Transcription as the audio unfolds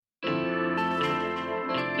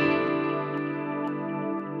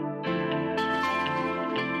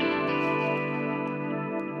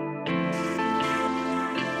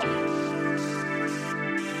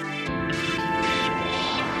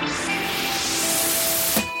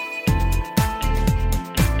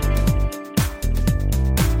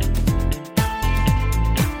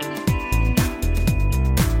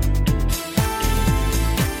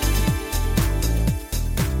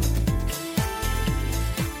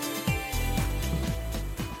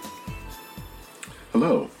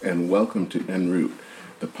Hello, and welcome to En Route,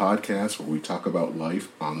 the podcast where we talk about life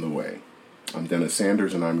on the way. I'm Dennis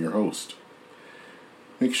Sanders, and I'm your host.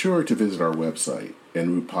 Make sure to visit our website,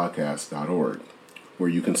 enroutepodcast.org, where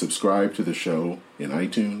you can subscribe to the show in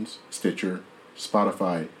iTunes, Stitcher,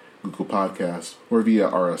 Spotify, Google Podcasts, or via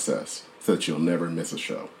RSS, so that you'll never miss a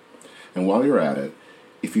show. And while you're at it,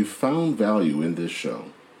 if you found value in this show,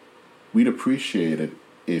 we'd appreciate it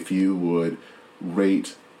if you would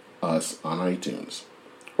rate us on iTunes,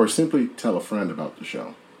 or simply tell a friend about the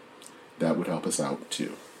show. That would help us out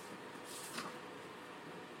too.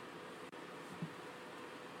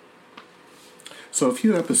 So a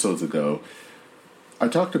few episodes ago, I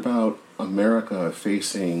talked about America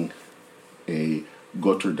facing a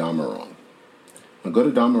Götterdämmerung. A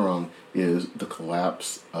Götterdämmerung is the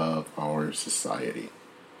collapse of our society.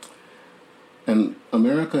 And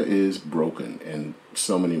America is broken in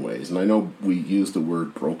so many ways. And I know we use the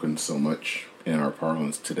word broken so much in our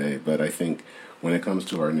parlance today, but I think when it comes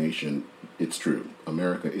to our nation, it's true.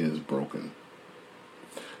 America is broken.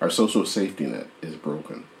 Our social safety net is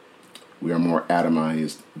broken. We are more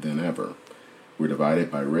atomized than ever. We're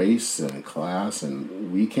divided by race and class,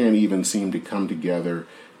 and we can't even seem to come together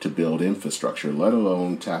to build infrastructure, let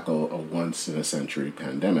alone tackle a once-in-a-century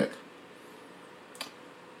pandemic.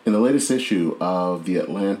 In the latest issue of The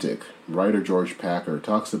Atlantic, writer George Packer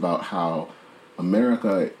talks about how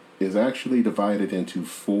America is actually divided into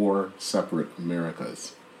 4 separate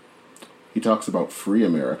Americas. He talks about Free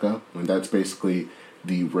America, and that's basically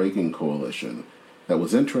the Reagan coalition that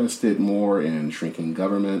was interested more in shrinking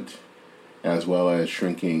government as well as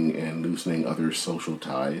shrinking and loosening other social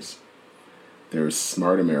ties. There's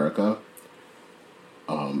Smart America,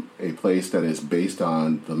 a place that is based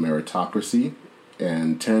on the meritocracy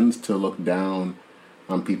and tends to look down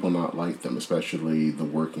on people not like them, especially the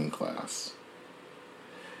working class.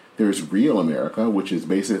 There's Real America, which is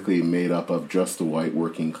basically made up of just the white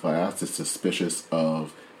working class. It's suspicious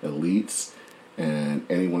of elites and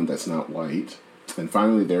anyone that's not white. And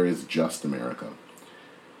finally, there is Just America.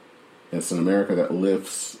 It's an America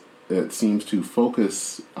that seems to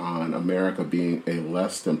focus on America being a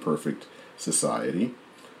less than perfect society.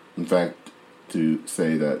 In fact, to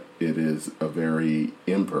say that it is a very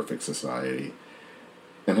imperfect society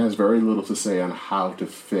and has very little to say on how to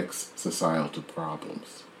fix societal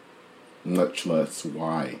problems, much less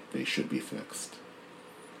why they should be fixed.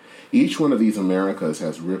 Each one of these Americas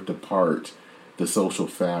has ripped apart the social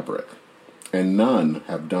fabric, and none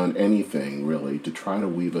have done anything really to try to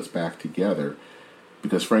weave us back together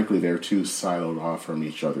because frankly they're too siloed off from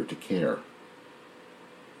each other to care.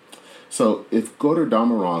 So if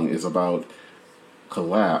Götterdämmerung is about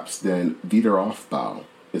collapse, then Wiederaufbau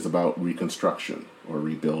is about reconstruction or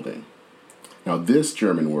rebuilding. Now, this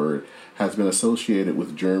German word has been associated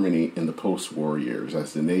with Germany in the post-war years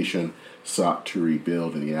as the nation sought to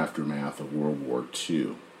rebuild in the aftermath of World War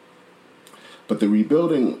II. But the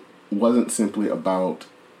rebuilding wasn't simply about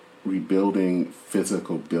rebuilding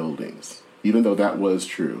physical buildings. Even though that was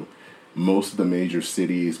true, most of the major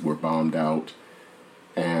cities were bombed out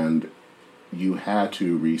and you had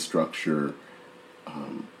to restructure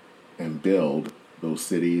and build those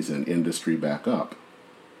cities and industry back up.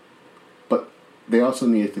 But they also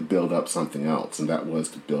needed to build up something else, and that was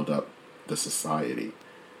to build up the society,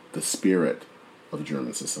 the spirit of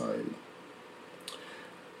German society.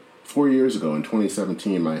 4 years ago, in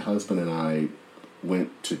 2017, my husband and I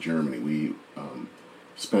went to Germany. We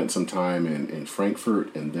spent some time in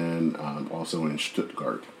Frankfurt and then also in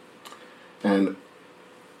Stuttgart. And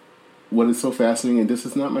what is so fascinating, and this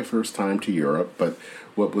is not my first time to Europe, but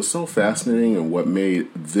what was so fascinating and what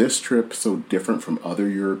made this trip so different from other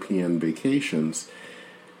European vacations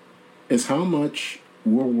is how much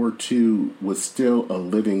World War II was still a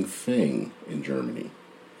living thing in Germany.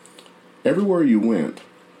 Everywhere you went,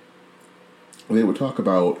 they would talk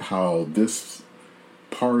about how this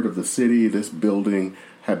part of the city, this building,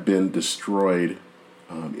 had been destroyed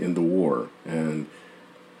in the war and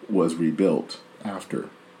was rebuilt after.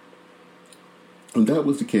 And that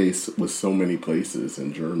was the case with so many places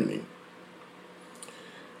in Germany.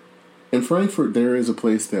 In Frankfurt, there is a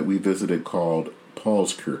place that we visited called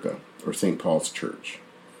Paulskirche, or St. Paul's Church.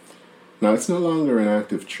 Now, it's no longer an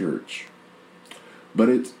active church, but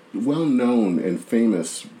it's well known and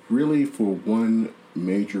famous really for one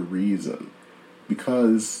major reason.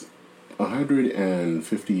 Because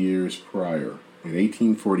 150 years prior, in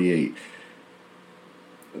 1848,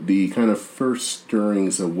 the kind of first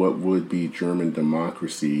stirrings of what would be German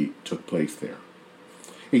democracy took place there.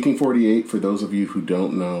 1848, for those of you who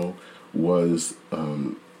don't know, was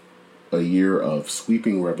a year of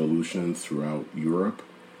sweeping revolutions throughout Europe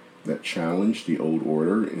that challenged the old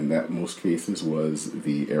order, and that in most cases was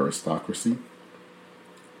the aristocracy,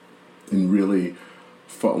 and really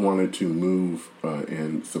wanted to move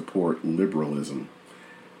and support liberalism.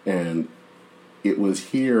 And it was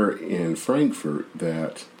here in Frankfurt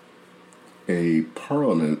that a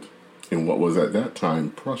parliament in what was at that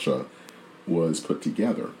time Prussia was put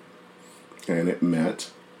together. And it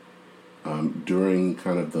met during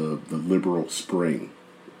kind of the liberal spring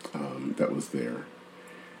that was there.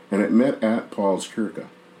 And it met at Paulskirche.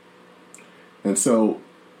 And so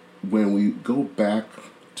when we go back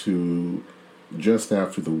to just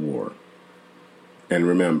after the war, and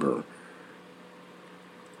remember,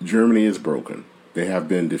 Germany is broken. They have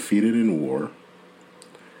been defeated in war.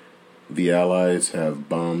 The Allies have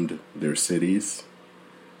bombed their cities.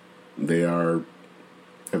 They have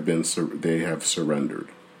surrendered.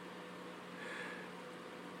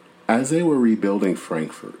 As they were rebuilding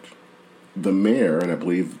Frankfurt, the mayor, and I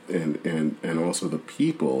believe, and also the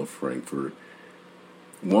people of Frankfurt,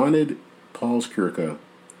 wanted Paulskirche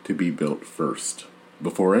to be built first,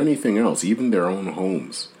 before anything else, even their own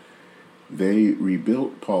homes. They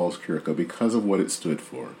rebuilt Paulskirche because of what it stood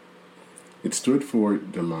for. It stood for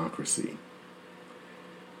democracy.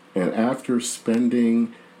 And after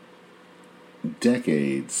spending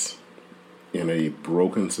decades in a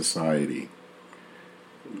broken society,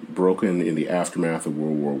 broken in the aftermath of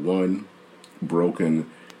World War I, broken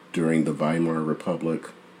during the Weimar Republic,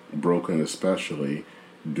 broken especially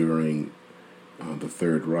during the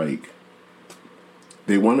Third Reich,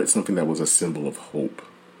 they wanted something that was a symbol of hope.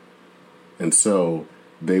 And so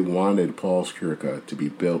they wanted Paulskirche to be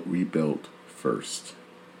rebuilt first.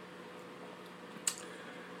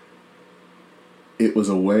 It was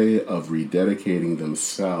a way of rededicating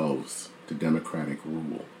themselves to democratic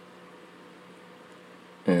rule.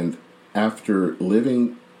 And after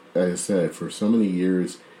living, as I said, for so many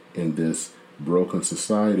years in this broken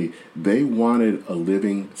society, they wanted a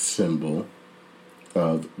living symbol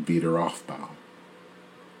of Wiederaufbau.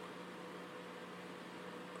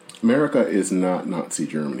 America is not Nazi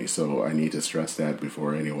Germany, so I need to stress that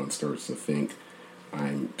before anyone starts to think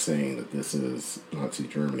I'm saying that this is Nazi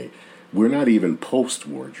Germany. We're not even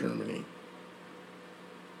post-war Germany.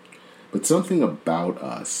 But something about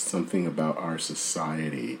us, something about our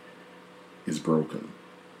society is broken.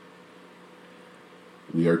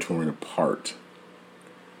 We are torn apart.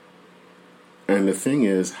 And the thing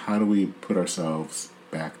is, how do we put ourselves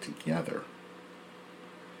back together?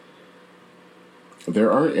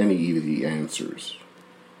 There aren't any easy answers,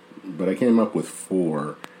 but I came up with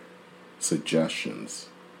 4 suggestions.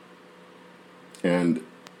 And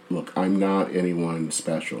look, I'm not anyone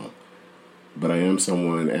special, but I am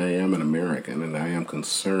an American, and I am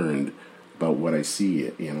concerned about what I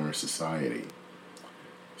see in our society.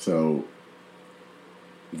 So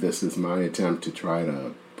this is my attempt to try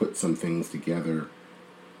to put some things together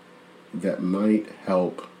that might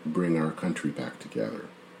help bring our country back together.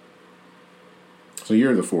 So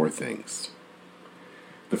here are the 4 things.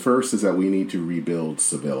 The first is that we need to rebuild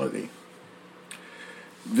civility.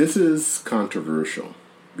 This is controversial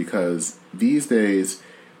because these days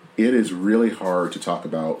it is really hard to talk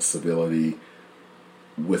about civility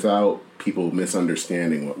without people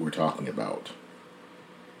misunderstanding what we're talking about.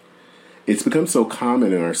 It's become so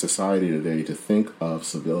common in our society today to think of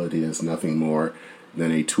civility as nothing more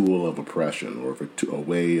than a tool of oppression or a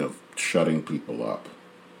way of shutting people up.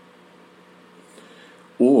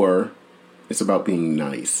 Or it's about being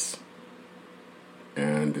nice.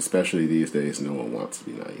 And especially these days, no one wants to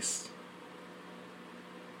be nice.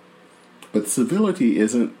 But civility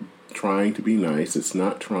isn't trying to be nice. It's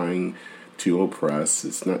not trying to oppress.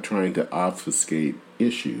 It's not trying to obfuscate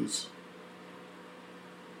issues.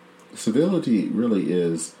 Civility really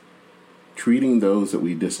is treating those that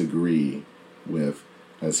we disagree with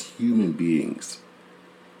as human beings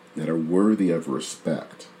that are worthy of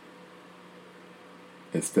respect,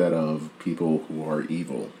 instead of people who are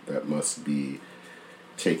evil that must be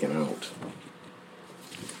taken out.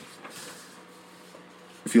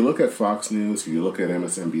 If you look at Fox News, if you look at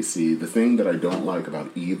MSNBC, the thing that I don't like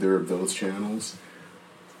about either of those channels,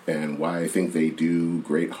 and why I think they do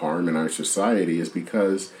great harm in our society, is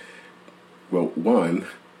because, well, one,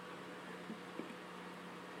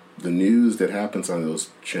 the news that happens on those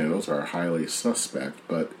channels are highly suspect,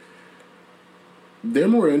 but they're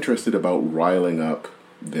more interested about riling up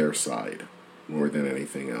their side more than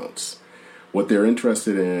anything else. What they're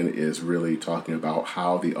interested in is really talking about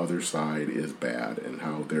how the other side is bad and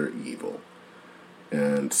how they're evil.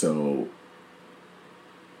 And so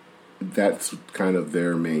that's kind of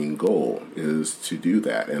their main goal, is to do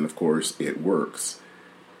that. And of course it works.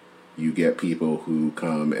 You get people who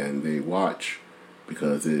come and they watch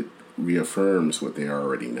because it reaffirms what they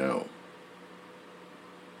already know.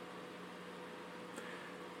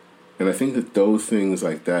 And I think that those things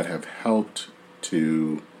like that have helped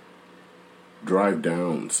to drive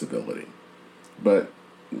down civility. But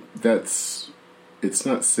it's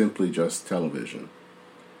not simply just television.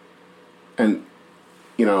 And,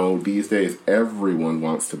 these days everyone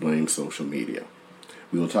wants to blame social media.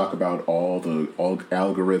 We will talk about all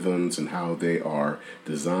algorithms and how they are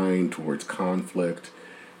designed towards conflict,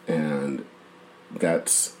 and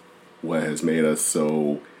that's what has made us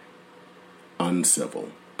so uncivil.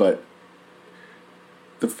 But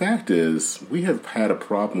the fact is, we have had a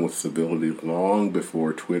problem with civility long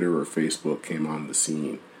before Twitter or Facebook came on the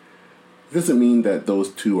scene. It doesn't mean that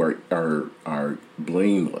those two are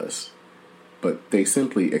blameless, but they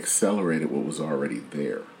simply accelerated what was already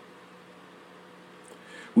there.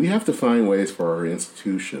 We have to find ways for our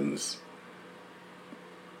institutions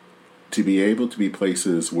to be able to be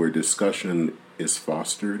places where discussion is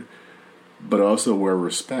fostered, but also where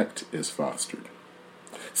respect is fostered.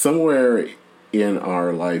 Somewhere in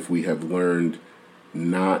our life, we have learned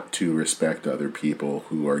not to respect other people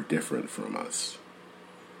who are different from us,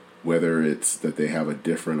 whether it's that they have a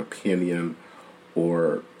different opinion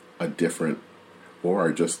or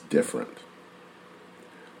are just different.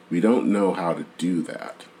 We don't know how to do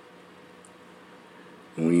that.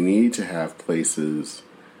 And we need to have places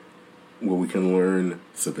where we can learn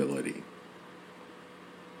civility.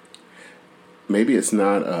 Maybe it's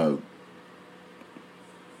not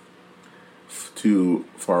too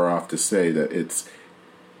far off to say that it's,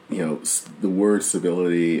 the word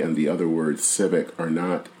civility and the other word civic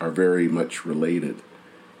are very much related.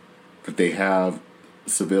 That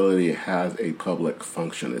civility has a public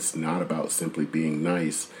function. It's not about simply being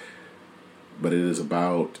nice, but it is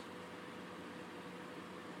about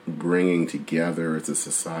bringing together as a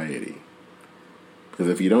society. Because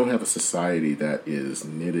if you don't have a society that is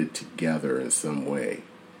knitted together in some way,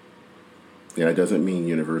 it doesn't mean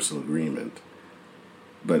universal agreement.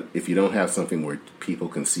 But if you don't have something where people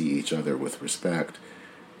can see each other with respect,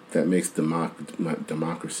 that makes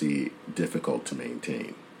democracy difficult to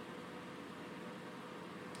maintain.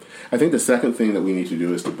 I think the second thing that we need to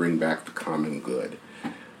do is to bring back the common good.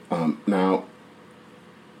 Now,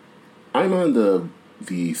 I'm on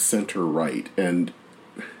the center right, and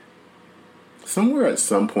somewhere at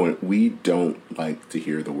some point we don't like to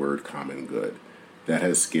hear the word common good. That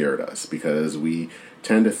has scared us because we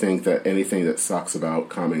tend to think that anything that talks about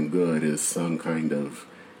common good is some kind of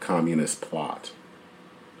communist plot.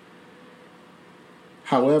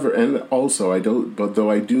 However, and also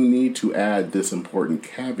though I do need to add this important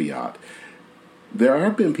caveat, there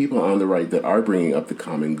have been people on the right that are bringing up the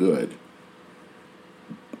common good.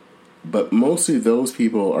 But mostly those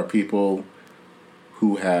people are people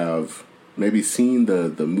who have maybe seen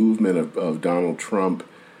the movement of Donald Trump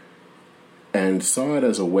and saw it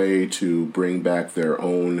as a way to bring back their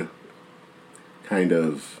own kind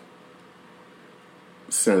of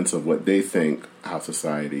sense of what they think how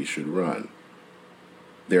society should run.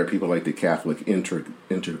 There are people like the Catholic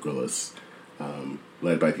integralists,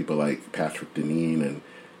 led by people like Patrick Deneen and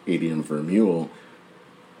Adrian Vermeule,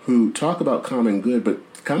 who talk about common good, but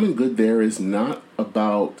common good there is not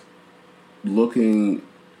about looking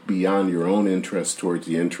beyond your own interest towards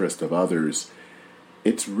the interest of others.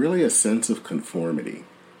 It's really a sense of conformity.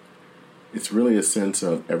 It's really a sense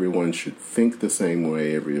of everyone should think the same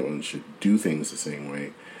way, everyone should do things the same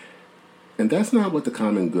way. And that's not what the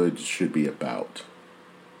common good should be about.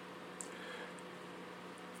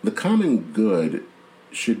 The common good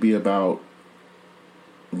should be about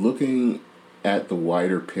looking at the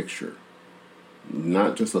wider picture,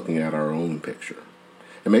 not just looking at our own picture.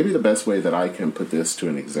 And maybe the best way that I can put this to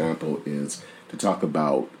an example is to talk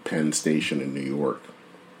about Penn Station in New York.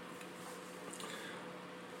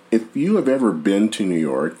 If you have ever been to New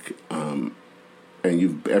York, and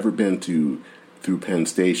you've ever been through Penn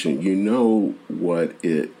Station, you know what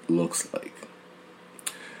it looks like.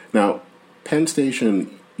 Now, Penn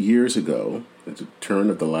Station, years ago, at the turn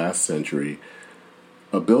of the last century,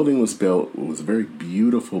 a building was built. It was a very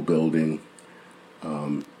beautiful building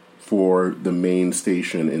for the main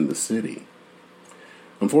station in the city.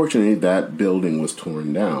 Unfortunately, that building was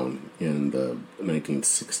torn down in the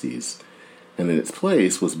 1960s, and in its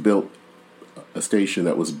place was built a station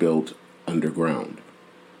that was built underground.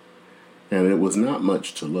 And it was not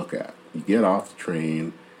much to look at. You get off the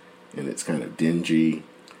train, and it's kind of dingy.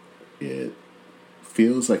 It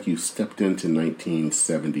feels like you stepped into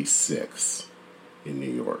 1976 in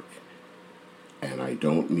New York. And I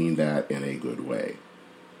don't mean that in a good way.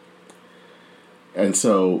 And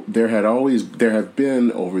so there have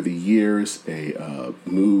been over the years a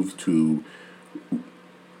move to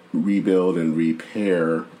rebuild and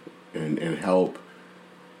repair and help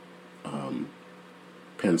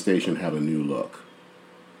Penn Station have a new look.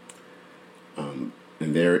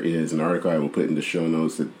 And there is an article I will put in the show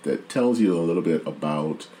notes that tells you a little bit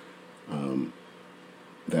about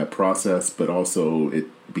that process, but also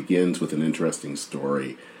it begins with an interesting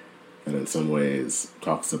story that in some ways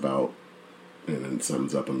talks about and then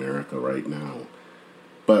sums up America right now.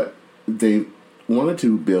 But they wanted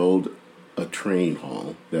to build a train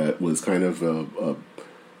hall that was kind of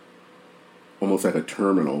almost like a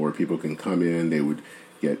terminal where people can come in, they would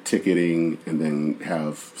get ticketing, and then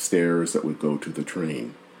have stairs that would go to the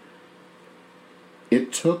train.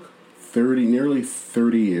 It took nearly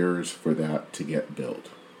 30 years for that to get built.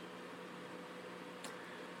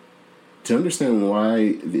 To understand why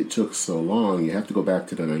it took so long, you have to go back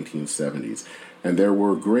to the 1970s. And there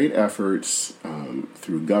were great efforts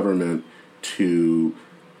through government to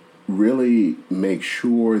really make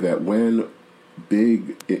sure that when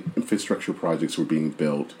big infrastructure projects were being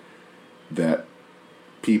built, that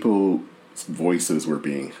people's voices were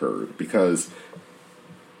being heard. Because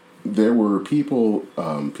there were people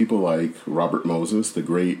like Robert Moses, the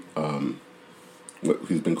great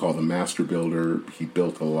who's been called the master builder. He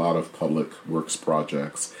built a lot of public works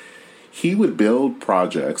projects. He would build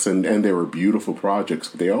projects, and they were beautiful projects,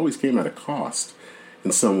 but they always came at a cost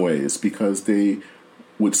in some ways, because they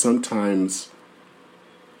would sometimes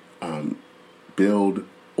build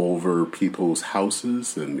over people's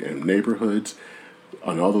houses and neighborhoods,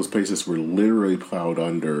 and all those places were literally plowed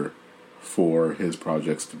under for his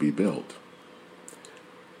projects to be built.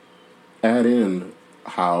 Add in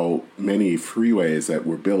how many freeways that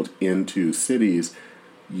were built into cities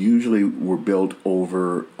usually were built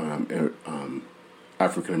over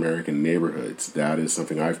African American neighborhoods. That is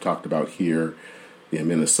something I've talked about here in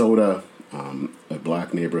Minnesota. A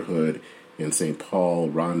black neighborhood in St. Paul,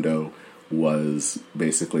 Rondo, was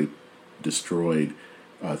basically destroyed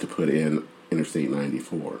to put in Interstate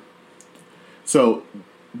 94. So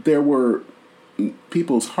there were,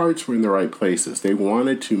 people's hearts were in the right places. They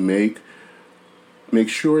wanted to make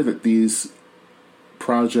sure that these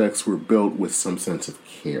projects were built with some sense of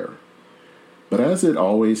care. But as it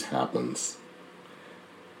always happens,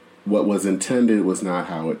 what was intended was not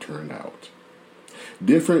how it turned out.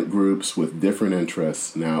 Different groups with different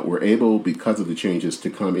interests now were able, because of the changes, to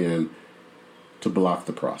come in to block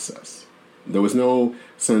the process. There was no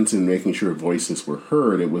sense in making sure voices were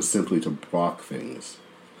heard. It was simply to block things.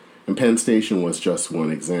 And Penn Station was just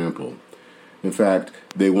one example. In fact,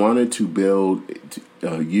 they wanted to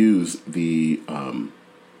use the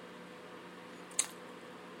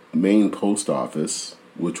main post office,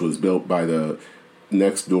 which was built by the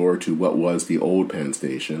next door to what was the old Penn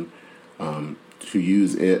Station, to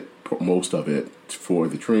use it, most of it, for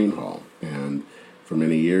the train hall. And for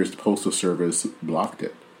many years, the Postal Service blocked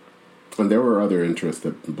it. And there were other interests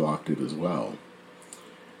that blocked it as well.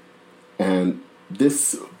 And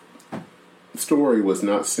this story was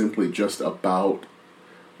not simply just about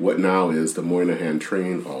what now is the Moynihan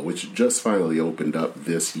Train Hall, which just finally opened up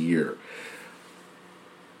this year.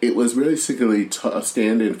 It was really basically a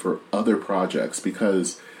stand-in for other projects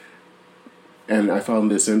because, and I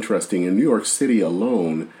found this interesting, in New York City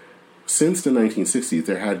alone, since the 1960s,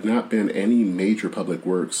 there had not been any major public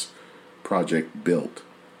works project built.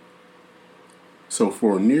 So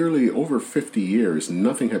for nearly over 50 years,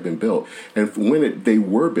 nothing had been built. And when they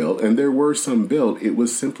were built, and there were some built, it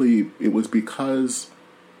was because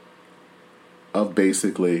of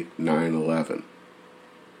basically 9/11.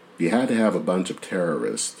 You had to have a bunch of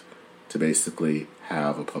terrorists to basically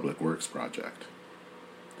have a public works project.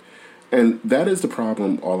 And that is the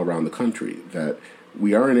problem all around the country, that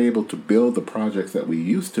we aren't able to build the projects that we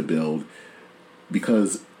used to build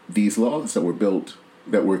because these laws that were built,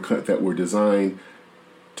 that were designed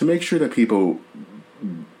to make sure that people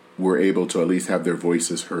were able to at least have their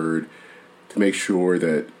voices heard, to make sure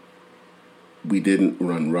that we didn't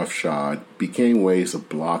run roughshod, became ways of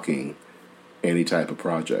blocking any type of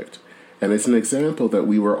project. And it's an example that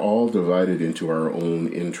we were all divided into our own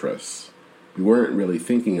interests. We weren't really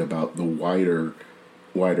thinking about the wider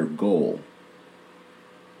goal.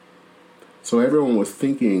 So everyone was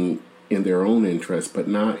thinking in their own interest, but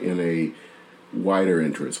not in a wider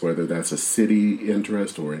interest, whether that's a city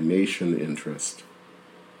interest or a nation interest.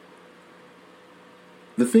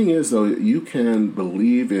 The thing is, though, you can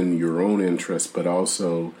believe in your own interest, but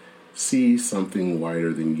also see something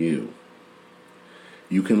wider than you.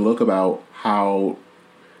 You can look about how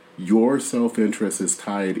your self-interest is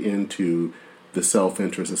tied into the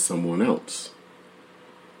self-interest of someone else.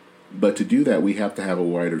 But to do that, we have to have a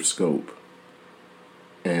wider scope.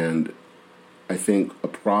 And I think a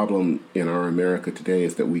problem in our America today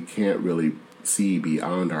is that we can't really see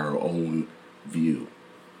beyond our own view.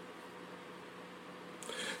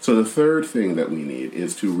 So the third thing that we need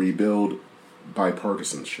is to rebuild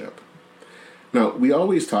bipartisanship. Now, we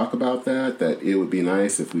always talk about that it would be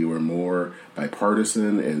nice if we were more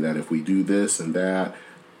bipartisan, and that if we do this and that,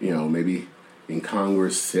 maybe in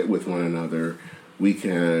Congress sit with one another, we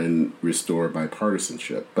can restore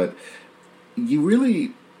bipartisanship. But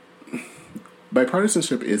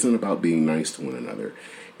bipartisanship isn't about being nice to one another.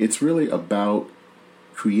 It's really about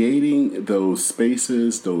creating those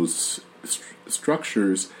spaces, those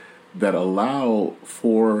structures that allow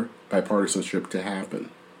for bipartisanship to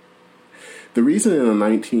happen. The reason in the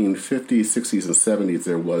 1950s, 60s, and 70s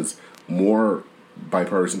there was more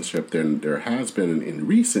bipartisanship than there has been in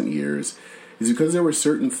recent years is because there were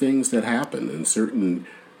certain things that happened and certain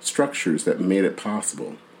structures that made it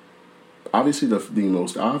possible. Obviously, the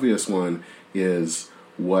most obvious one is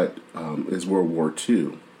is World War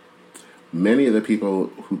II. Many of the people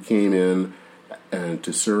who came in and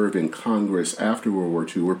to serve in Congress after World War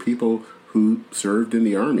II were people who served in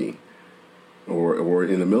the Army or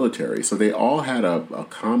in the military. So they all had a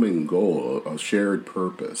common goal, a shared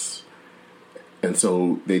purpose. And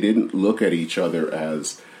so they didn't look at each other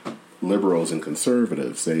as liberals and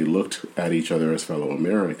conservatives. They looked at each other as fellow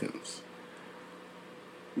Americans.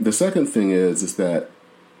 The second thing is that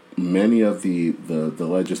many of the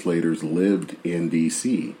legislators lived in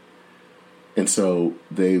D.C., and so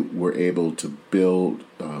they were able to build,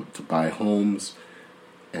 to buy homes,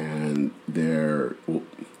 and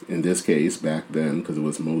in this case, back then, because it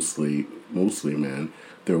was mostly men,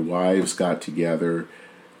 their wives got together.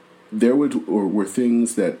 There were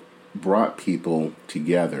things that brought people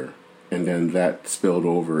together, and then that spilled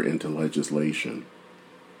over into legislation.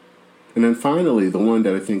 And then finally, the one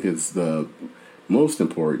that I think is the most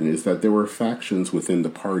important is that there were factions within the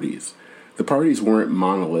parties. The parties weren't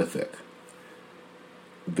monolithic.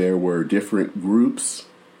 There were different groups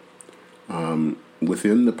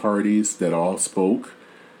within the parties that all spoke,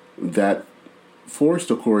 that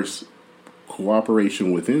forced, of course,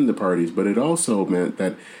 cooperation within the parties, but it also meant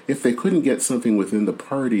that if they couldn't get something within the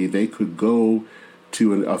party, they could go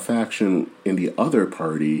to a faction in the other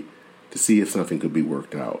party to see if something could be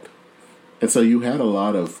worked out. And so you had a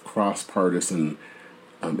lot of cross-partisan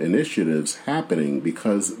initiatives happening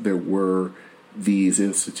because there were these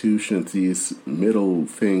institutions, these middle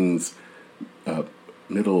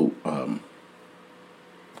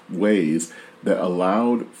ways that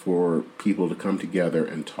allowed for people to come together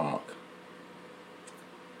and talk.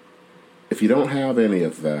 If you don't have any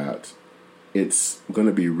of that, it's going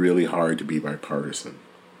to be really hard to be bipartisan.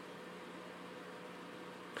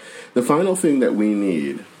 The final thing that we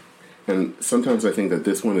need, and sometimes I think that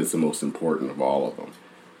this one is the most important of all of them,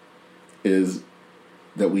 is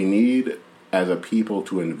that we need as a people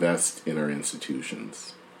to invest in our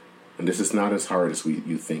institutions. And this is not as hard as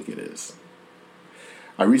you think it is.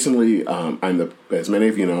 I recently, as many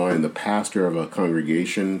of you know, I'm the pastor of a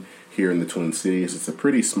congregation here in the Twin Cities. It's a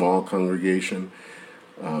pretty small congregation.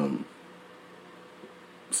 Some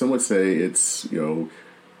would say it's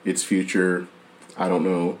future. I don't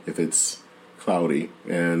know if it's cloudy,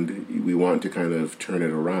 and we want to kind of turn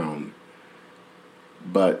it around.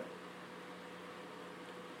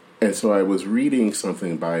 And so I was reading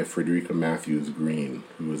something by Frederica Matthews Green,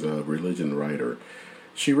 who was a religion writer.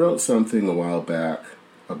 She wrote something a while back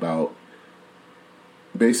about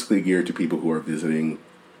basically geared to people who are visiting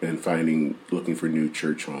and looking for new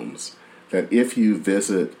church homes. That if you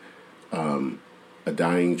visit a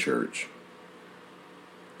dying church,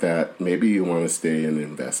 that maybe you want to stay and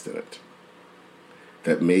invest in it.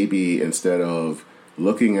 That maybe instead of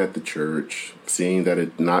looking at the church, seeing that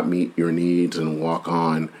it not meet your needs and walk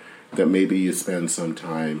on, that maybe you spend some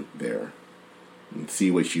time there and see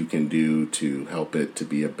what you can do to help it to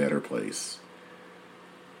be a better place.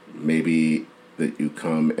 Maybe that you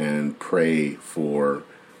come and pray for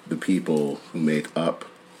the people who make up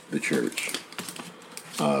the church.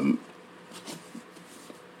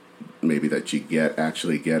 Maybe that you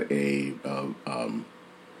actually get a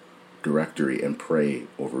directory and pray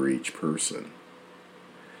over each person.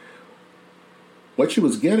 What she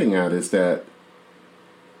was getting at is that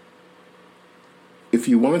if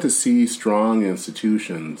you want to see strong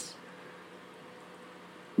institutions,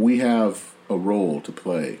 we have a role to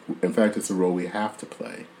play. In fact, it's a role we have to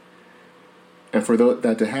play. And for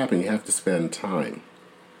that to happen, you have to spend time.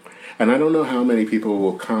 And I don't know how many people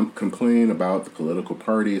will complain about the political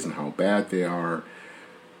parties and how bad they are,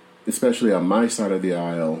 especially on my side of the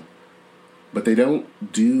aisle. but they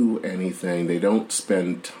don't do anything. They don't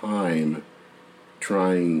spend time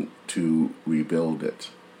trying to rebuild it.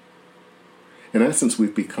 In essence,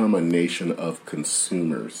 we've become a nation of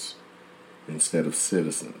consumers instead of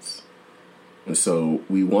citizens. And so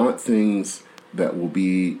we want things that will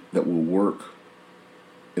work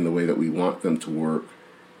in the way that we want them to work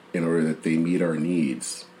in order that they meet our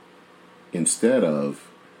needs, instead of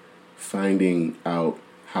finding out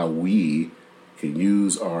how we can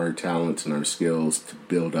use our talents and our skills to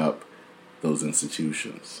build up those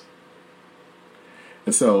institutions.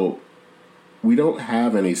 And so we don't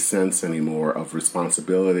have any sense anymore of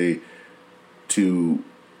responsibility to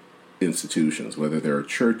institutions, whether they're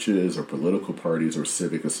churches or political parties or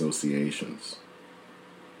civic associations.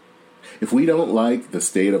 If we don't like the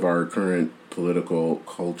state of our current political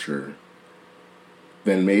culture,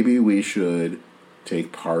 then maybe we should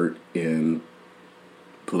take part in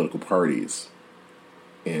political parties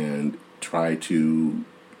and try to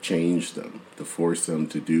change them, to force them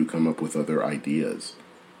to come up with other ideas.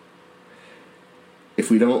 If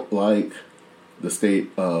we don't like the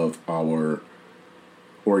state of our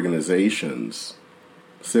organizations,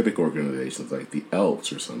 civic organizations like the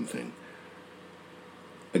Elks or something,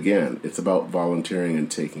 again, it's about volunteering and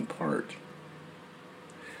taking part.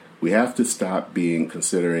 We have to stop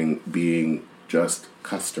considering being just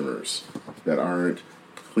customers that aren't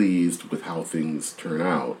pleased with how things turn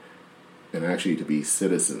out, and actually to be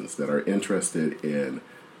citizens that are interested in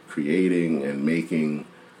creating and making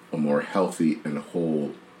a more healthy and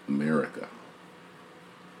whole America.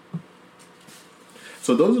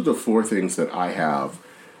 So those are the 4 things that I have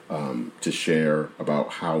to share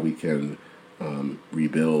about how we can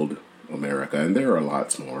rebuild America. And there are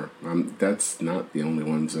lots more. That's not the only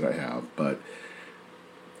ones that I have. But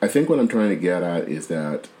I think what I'm trying to get at is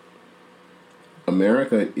that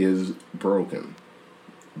America is broken,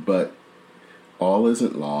 but all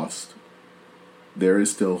isn't lost. There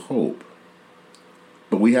is still hope.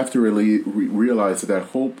 But we have to really realize that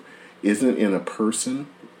hope isn't in a person,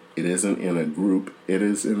 it isn't in a group, it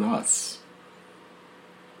is in us.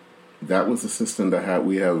 That was the system that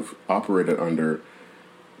we have operated under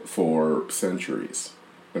for centuries.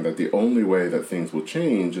 And that the only way that things will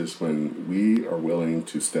change is when we are willing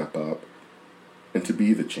to step up and to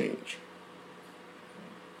be the change.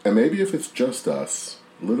 And maybe if it's just us,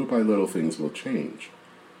 little by little things will change.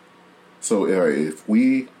 So if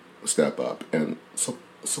we step up and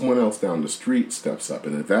someone else down the street steps up,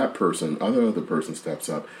 and if that other person steps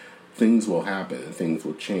up, things will happen and things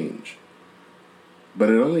will change. But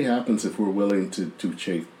it only happens if we're willing to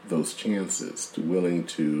take those chances, willing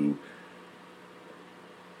to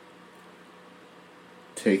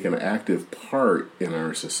take an active part in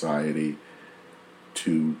our society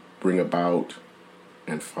to bring about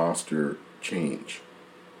and foster change.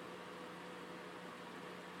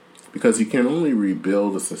 Because you can only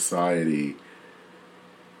rebuild a society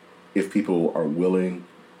if people are willing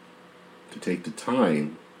to take the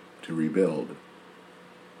time to rebuild.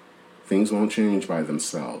 Things won't change by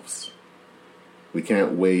themselves. We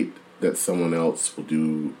can't wait that someone else will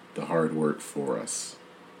do the hard work for us.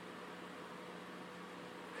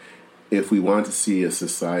 If we want to see a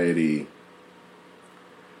society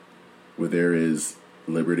where there is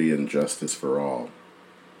liberty and justice for all,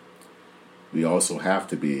 we also have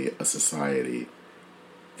to be a society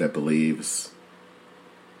that believes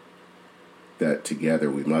that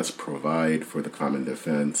together we must provide for the common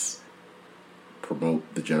defense,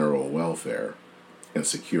 promote the general welfare, and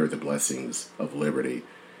secure the blessings of liberty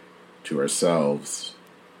to ourselves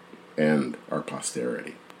and our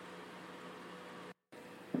posterity.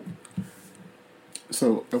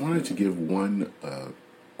 So I wanted to give one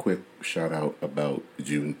quick shout out about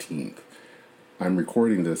Juneteenth. I'm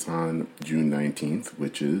recording this on June 19th,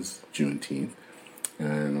 which is Juneteenth,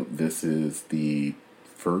 and this is the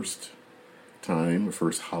first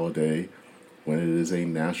holiday when it is a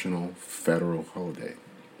national federal holiday.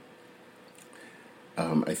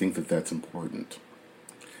 I think that that's important.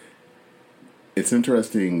 It's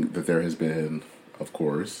interesting that there has been, of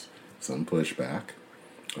course, some pushback,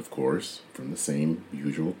 of course, from the same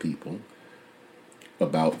usual people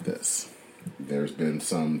about this. There's been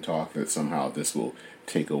some talk that somehow this will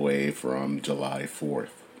take away from July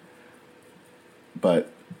 4th.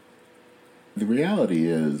 But the reality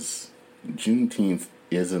is, Juneteenth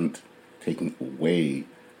isn't taking away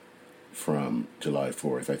from July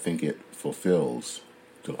 4th. I think it fulfills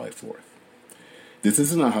July 4th. This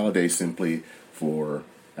isn't a holiday simply for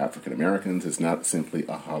African Americans. It's not simply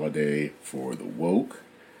a holiday for the woke.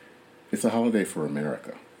 It's a holiday for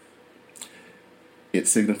America. It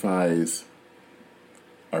signifies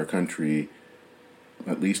our country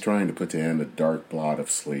at least trying to put to end a dark blot of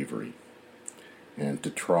slavery and to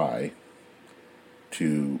try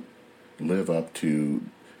to live up to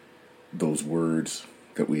those words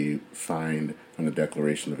that we find in the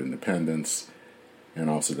Declaration of Independence and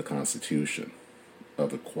also the Constitution,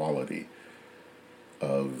 of equality,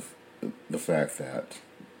 of the fact that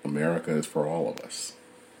America is for all of us.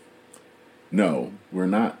 No, we're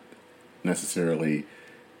not necessarily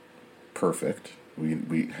perfect.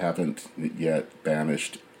 We haven't yet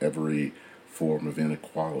banished every form of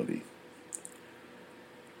inequality.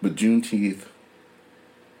 But Juneteenth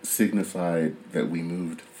signified that we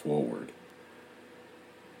moved forward,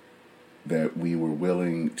 that we were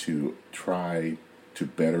willing to try to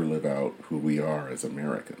better live out who we are as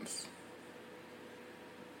Americans.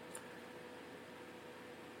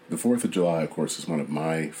 The 4th of July, of course, is one of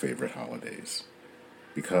my favorite holidays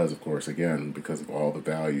because, of course, again, because of all the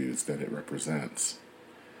values that it represents.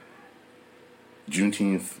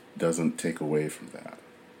 Juneteenth doesn't take away from that.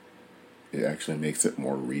 It actually makes it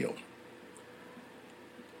more real.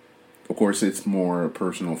 Of course, it's more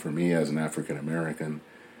personal for me as an African American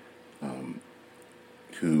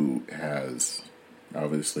who has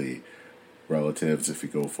obviously relatives, if you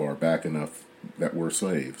go far back enough, that were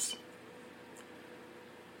slaves.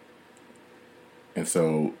 And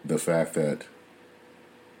so the fact that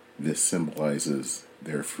this symbolizes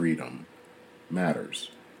their freedom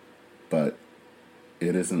matters. But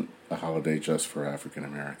it isn't a holiday just for African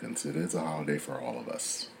Americans. It is a holiday for all of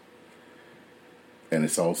us. And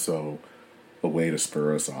it's also a way to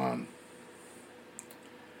spur us on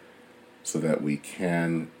so that we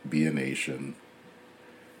can be a nation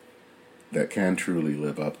that can truly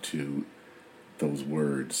live up to those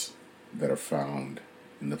words that are found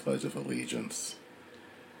in the Pledge of Allegiance.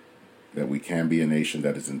 That we can be a nation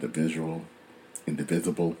that is indivisible,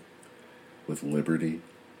 with liberty,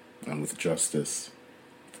 and with justice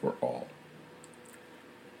for all.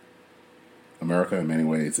 America, in many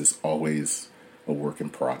ways, is always a work in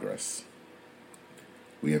progress.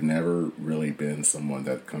 We have never really been someone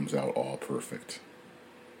that comes out all perfect.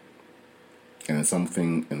 And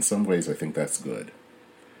in some ways, I think that's good.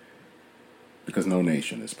 Because no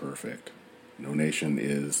nation is perfect. No nation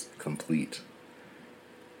is complete.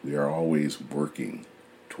 We are always working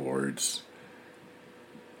towards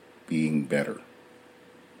being better,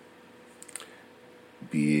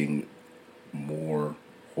 being more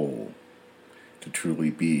whole, to truly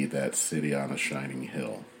be that city on a shining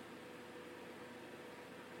hill.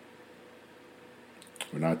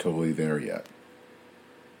 We're not totally there yet,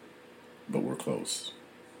 but we're close.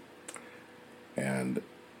 And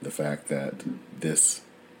the fact that this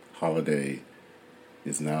holiday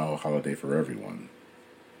is now a holiday for everyone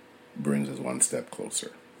brings us one step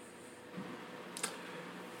closer.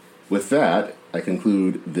 With that, I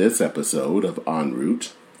conclude this episode of En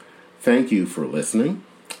Route. Thank you for listening.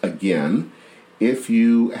 Again, if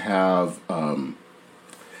you are,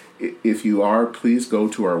 please go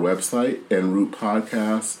to our website,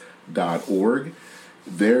 enroutepodcast.org.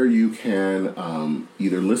 There you can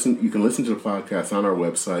either listen. You can listen to the podcast on our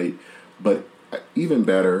website, but even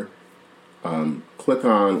better, click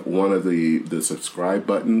on one of the subscribe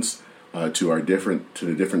buttons to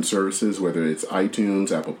the different services, whether it's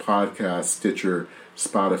iTunes, Apple Podcasts, Stitcher,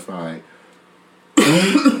 Spotify,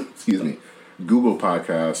 excuse me, Google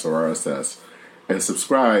Podcasts, or RSS, and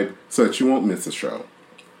subscribe so that you won't miss a show.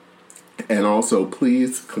 And also,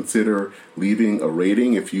 please consider leaving a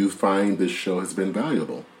rating if you find this show has been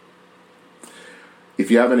valuable.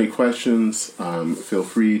 If you have any questions, feel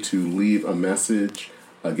free to leave a message.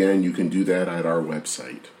 Again, you can do that at our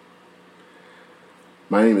website.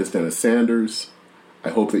 My name is Dennis Sanders. I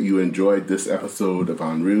hope that you enjoyed this episode of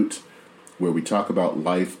En Route, where we talk about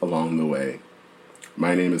life along the way.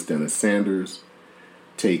 My name is Dennis Sanders.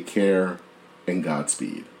 Take care and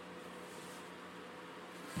Godspeed.